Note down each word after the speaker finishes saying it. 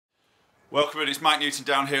Welcome, it's Mike Newton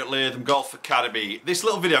down here at Latham Golf Academy. This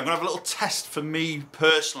little video, I'm going to have a little test for me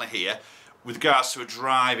personally here with regards to a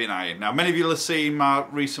driving iron. Now, many of you will have seen my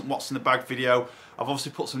recent What's in the Bag video. I've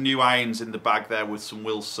obviously put some new irons in the bag there with some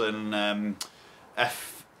Wilson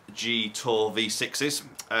PXG 0311X.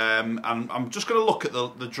 And I'm just going to look at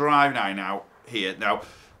the driving iron out here. Now,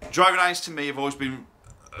 driving irons to me have always been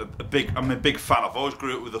I'm a big fan. I've always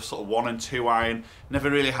grew up with a sort of 1 and 2 iron. Never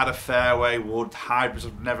really had a fairway wood. Hybrids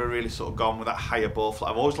have never really sort of gone with that higher ball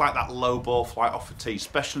flight. I've always liked that low ball flight off the tee,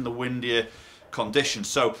 especially in the windier conditions.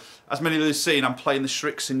 So, as many of you have seen, I'm playing the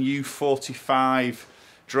Srixon U45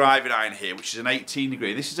 driving iron here, which is an 18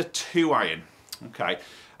 degree. This is a 2 iron. Okay,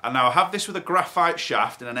 and now I have this with a graphite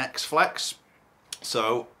shaft and an X flex.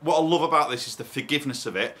 So, what I love about this is the forgiveness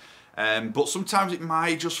of it. But sometimes it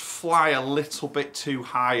might just fly a little bit too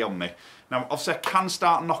high on me. Now obviously I can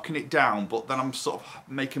start knocking it down, but then I'm sort of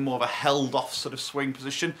making more of a held off sort of swing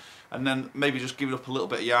position and then maybe just give it up a little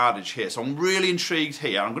bit of yardage here. So I'm really intrigued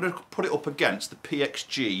here. I'm going to put it up against the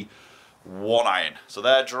PXG 1 iron. So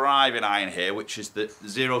they're driving iron here, which is the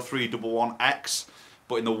 0311X,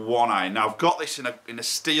 but in the 1 iron. Now I've got this in a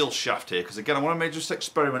steel shaft here, because again I want to maybe just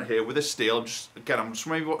experiment here with a steel. I'm just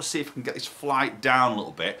maybe want to see if I can get this flight down a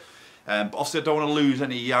little bit. But obviously I don't want to lose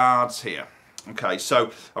any yards here. Okay,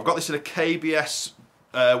 so I've got this in a KBS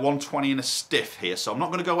 120 in a stiff here, so I'm not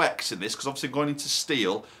going to go X in this, because obviously going into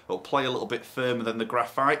steel, it'll play a little bit firmer than the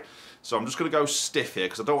graphite. So I'm just going to go stiff here,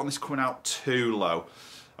 because I don't want this coming out too low.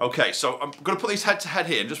 Okay, so I'm going to put these head to head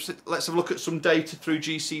here, and just let's have a look at some data through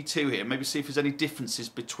GC2 here, maybe see if there's any differences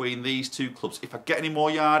between these two clubs. If I get any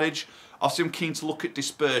more yardage, obviously I'm keen to look at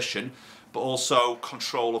dispersion, but also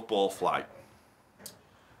control of ball flight.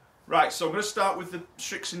 Right, so I'm going to start with the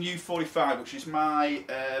Srixon U45, which is my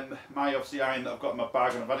obviously iron that I've got in my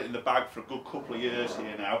bag, and I've had it in the bag for a good couple of years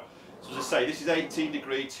here now. So as I say, this is 18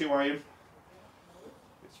 degree 2 iron.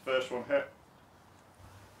 It's the first one here.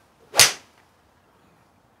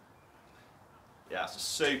 Yeah, it's a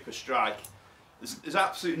super strike. There's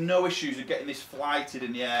absolutely no issues with getting this flighted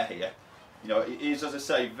in the air here. You know, it is, as I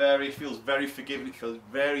say, feels very forgiving. It feels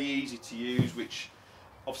very easy to use, which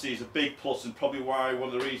obviously is a big plus, and probably one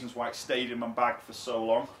of the reasons why it stayed in my bag for so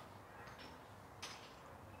long.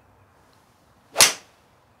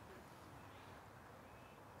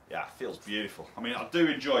 Yeah, it feels beautiful. I mean, I do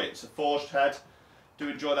enjoy it. It's a forged head. Do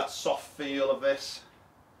enjoy that soft feel of this.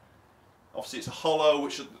 Obviously it's a hollow,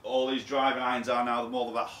 which all these driving irons are now, more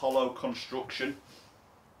of that hollow construction.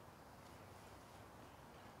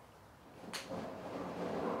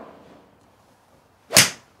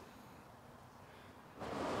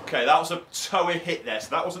 Okay, that was a toey hit there, so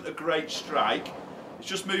that wasn't a great strike. It's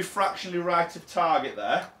just moved fractionally right of target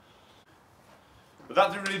there. But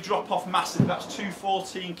that didn't really drop off massive. That's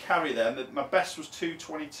 214 carry there, and my best was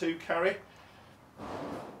 222 carry.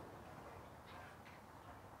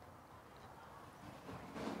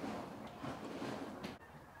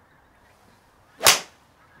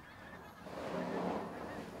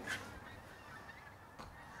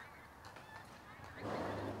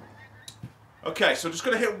 Okay, so I'm just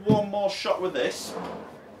going to hit one more shot with this,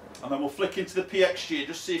 and then we'll flick into the PXG and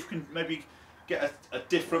just see if we can maybe get a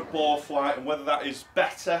different ball flight, and whether that is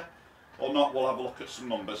better or not, we'll have a look at some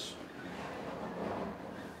numbers.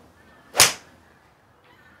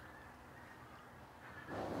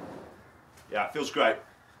 Yeah, it feels great.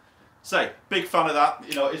 Say, big fan of that.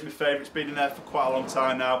 You know, it is my favourite. It's been in there for quite a long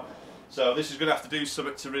time now. So this is going to have to do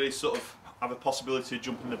something to really sort of have a possibility of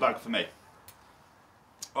jumping in the bag for me.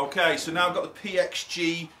 Okay, so now I've got the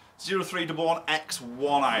PXG 0311X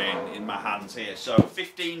 1 iron in my hands here. So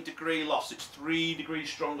 15 degree loft. It's 3 degrees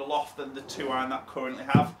stronger loft than the 2 iron that I currently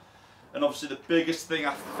have. And obviously the biggest thing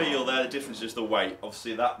I feel there, the difference is the weight.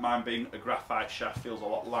 Obviously that, mine being a graphite shaft, feels a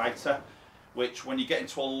lot lighter, which when you get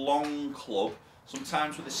into a long club,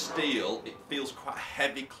 sometimes with the steel, it feels quite a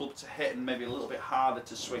heavy club to hit and maybe a little bit harder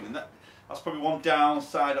to swing. And that's probably one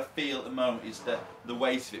downside I feel at the moment, is the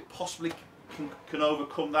weight of it. Possibly can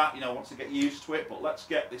overcome that, you know, once I get used to it. But let's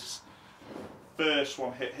get this first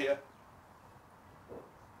one hit here.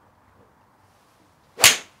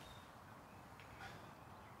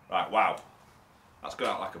 Right, wow, that's gone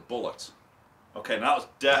out like a bullet. Okay, now that was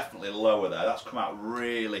definitely lower there. That's come out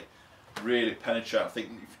really, really penetrating. I think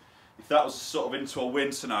if that was sort of into a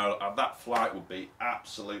wind scenario, that flight would be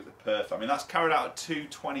absolutely perfect. I mean, that's carried out at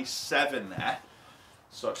 227 there,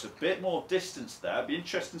 so it's a bit more distance there. It'd be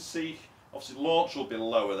interesting to see. Obviously launch will be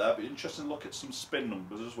lower there, but interesting to look at some spin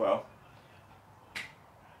numbers as well.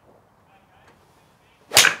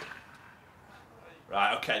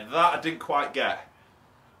 Right, okay, that I didn't quite get.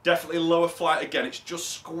 Definitely lower flight again. It's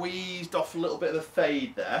just squeezed off a little bit of the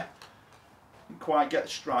fade there. Didn't quite get the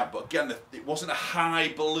strike, but again, it wasn't a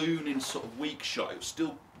high ballooning sort of weak shot. It was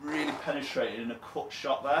still really penetrating in a cut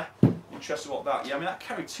shot there. Interesting what that, yeah, I mean that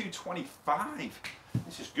carried 225.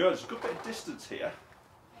 This is good, there's a good bit of distance here.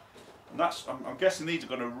 And that's, I'm guessing these are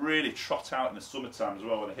going to really trot out in the summertime as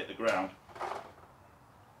well when they hit the ground.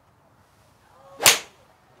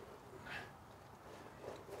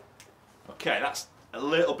 Okay, that's a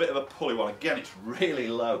little bit of a pulley one. Again, it's really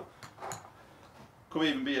low. Could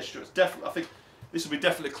even be a straight. It's definitely, I think this would be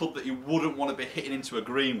definitely a club that you wouldn't want to be hitting into a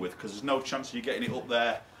green with, because there's no chance of you getting it up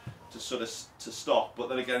there to sort of to stop. But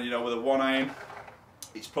then again, you know, with a 1 iron,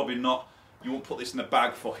 it's probably not. You won't put this in the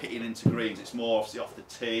bag for hitting into greens. It's more obviously off the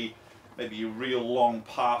tee. Maybe your real long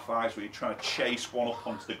par 5s where you're trying to chase one up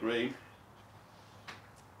onto the green.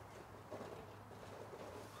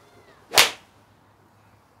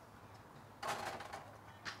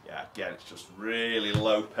 Yeah, again, it's just really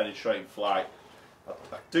low penetrating flight.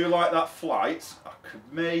 I do like that flight. I could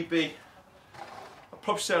maybe, I'd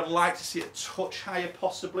probably say I'd like to see it a touch higher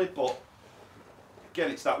possibly, but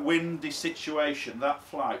again, it's that windy situation. That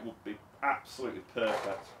flight would be absolutely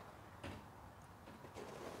perfect.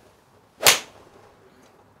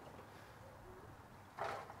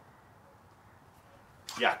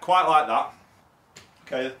 Yeah, quite like that.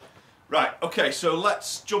 Okay, right, okay, so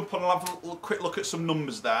let's jump on and have a quick look at some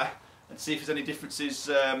numbers there and see if there's any differences.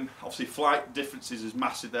 Obviously flight differences is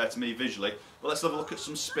massive there to me visually, but let's have a look at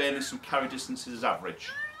some spin and some carry distances as average.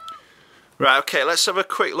 Right, okay, let's have a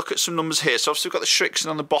quick look at some numbers here. So obviously we've got the Srixon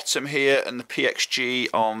on the bottom here and the PXG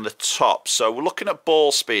on the top. So we're looking at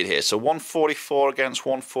ball speed here. So 144 against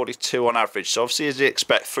 142 on average. So obviously, as you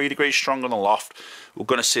expect, 3 degrees stronger on the loft. We're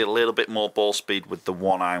going to see a little bit more ball speed with the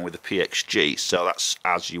 1 iron with the PXG. So that's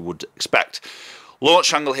as you would expect.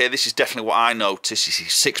 Launch angle here, this is definitely what I noticed. You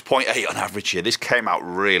see 6.8 on average here. This came out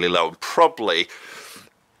really low, and probably,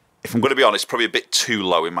 if I'm going to be honest, probably a bit too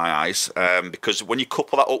low in my eyes, because when you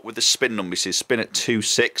couple that up with the spin number, you see spin at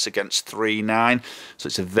 2.6 against 3.9, so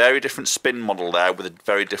it's a very different spin model there with a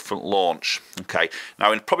very different launch. Okay,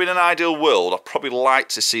 now probably in an ideal world, I'd probably like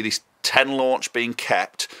to see this 10 launch being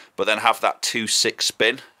kept, but then have that 2.6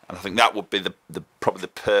 spin. And I think that would be probably the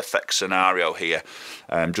perfect scenario here,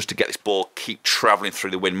 just to get this ball keep travelling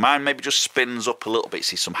through the wind. Mine maybe just spins up a little bit.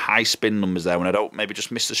 See some high spin numbers there when I don't maybe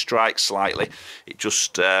just miss the strike slightly. It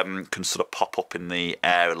just can sort of pop up in the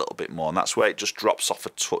air a little bit more, and that's where it just drops off a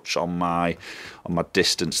touch on my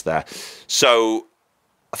distance there. So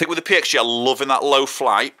I think with the PXG, I'm loving that low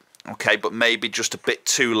flight. Okay, but maybe just a bit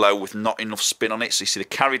too low with not enough spin on it. So you see the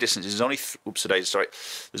carry distance is only,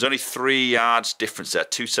 there's only 3 yards difference there,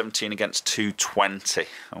 217 against 220.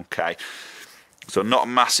 Okay, so not a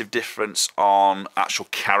massive difference on actual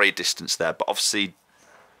carry distance there, but obviously,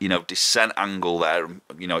 you know, descent angle there,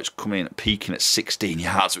 you know, it's coming in peaking at 16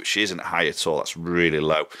 yards, which isn't high at all. That's really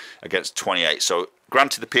low against 28. So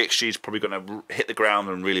granted, the PXG is probably going to hit the ground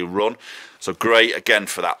and really run. So great again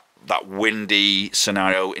for that windy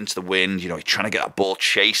scenario, into the wind. You know, you're trying to get that ball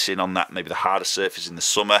chasing on that maybe the harder surface in the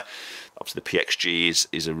summer. Obviously the PXG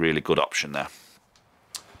is a really good option there.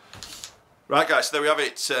 Right guys, so there we have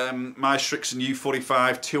it. My Srixon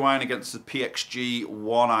U45 2 iron against the PXG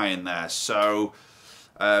 1 iron there. So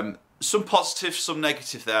some positive, some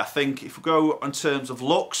negative there. I think if we go in terms of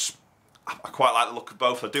looks, I quite like the look of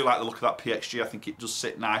both. I do like the look of that PXG. I think it does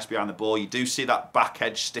sit nice behind the ball. You do see that back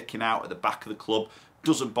edge sticking out at the back of the club.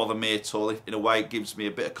 Doesn't bother me at all. In a way, it gives me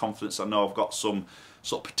a bit of confidence. I know I've got some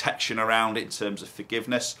sort of protection around it in terms of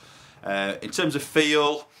forgiveness. In terms of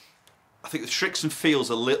feel, I think the Srixon feels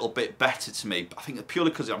a little bit better to me. I think purely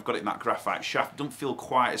because I've got it in that graphite shaft, it doesn't feel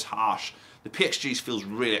quite as harsh. The PXG feels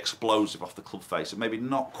really explosive off the club face, and maybe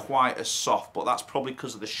not quite as soft, but that's probably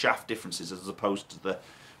because of the shaft differences as opposed to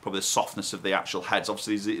probably the softness of the actual heads.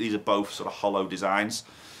 Obviously, these are both sort of hollow designs.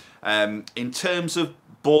 In terms of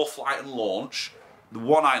ball flight and launch, the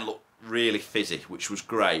 1 iron looked really fizzy, which was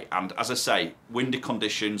great. And as I say, windy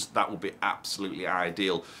conditions, that would be absolutely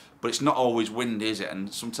ideal. But it's not always windy, is it?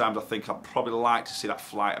 And sometimes I think I'd probably like to see that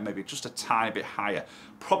flight maybe just a tiny bit higher.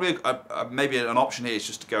 Probably maybe an option here is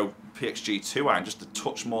just to go PXG 2 iron, just a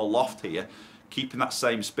touch more loft here, keeping that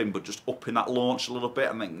same spin but just upping that launch a little bit.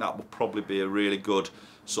 I think that would probably be a really good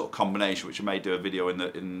sort of combination, which I may do a video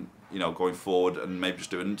in you know, going forward, and maybe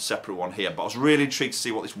just do a separate one here. But I was really intrigued to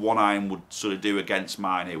see what this 1 iron would sort of do against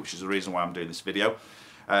mine here, which is the reason why I'm doing this video.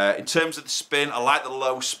 In terms of the spin, I like the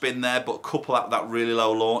low spin there, but couple that with that really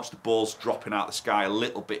low launch, the ball's dropping out of the sky a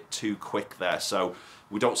little bit too quick there. So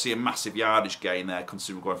we don't see a massive yardage gain there,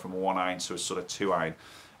 considering we're going from a 1 iron to a sort of 2 iron.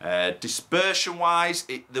 Dispersion wise,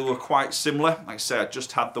 they were quite similar. Like I say, I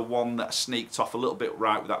just had the one that sneaked off a little bit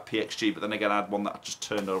right with that PXG, but then again I had one that I just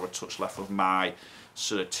turned over a touch left with my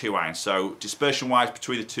sort of 2-iron. So dispersion wise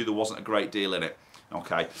between the two, there wasn't a great deal in it.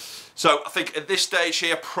 Okay, so I think at this stage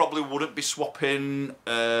here, probably wouldn't be swapping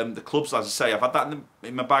the clubs. As I say, I've had that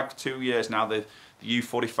in my bag for 2 years now. The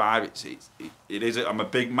U45, I'm a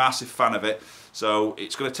big, massive fan of it. So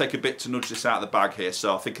it's going to take a bit to nudge this out of the bag here.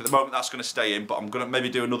 So I think at the moment that's going to stay in, but I'm going to maybe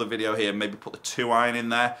do another video here, maybe put the 2-iron in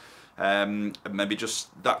there. And maybe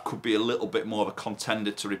just, that could be a little bit more of a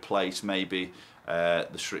contender to replace maybe the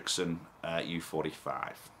Srixon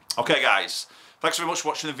U45. Okay guys, thanks very much for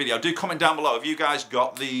watching the video. Do comment down below, have you guys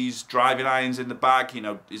got these driving irons in the bag? You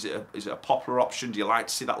know, is it a popular option? Do you like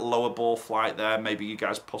to see that lower ball flight there? Maybe you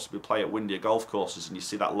guys possibly play at windier golf courses and you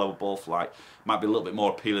see that lower ball flight. Might be a little bit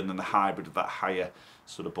more appealing than the hybrid of that higher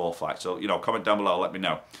sort of ball flight. So, you know, comment down below, let me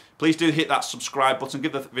know. Please do hit that subscribe button,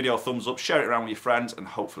 give the video a thumbs up, share it around with your friends, and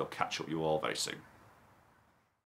hopefully I'll catch up with you all very soon.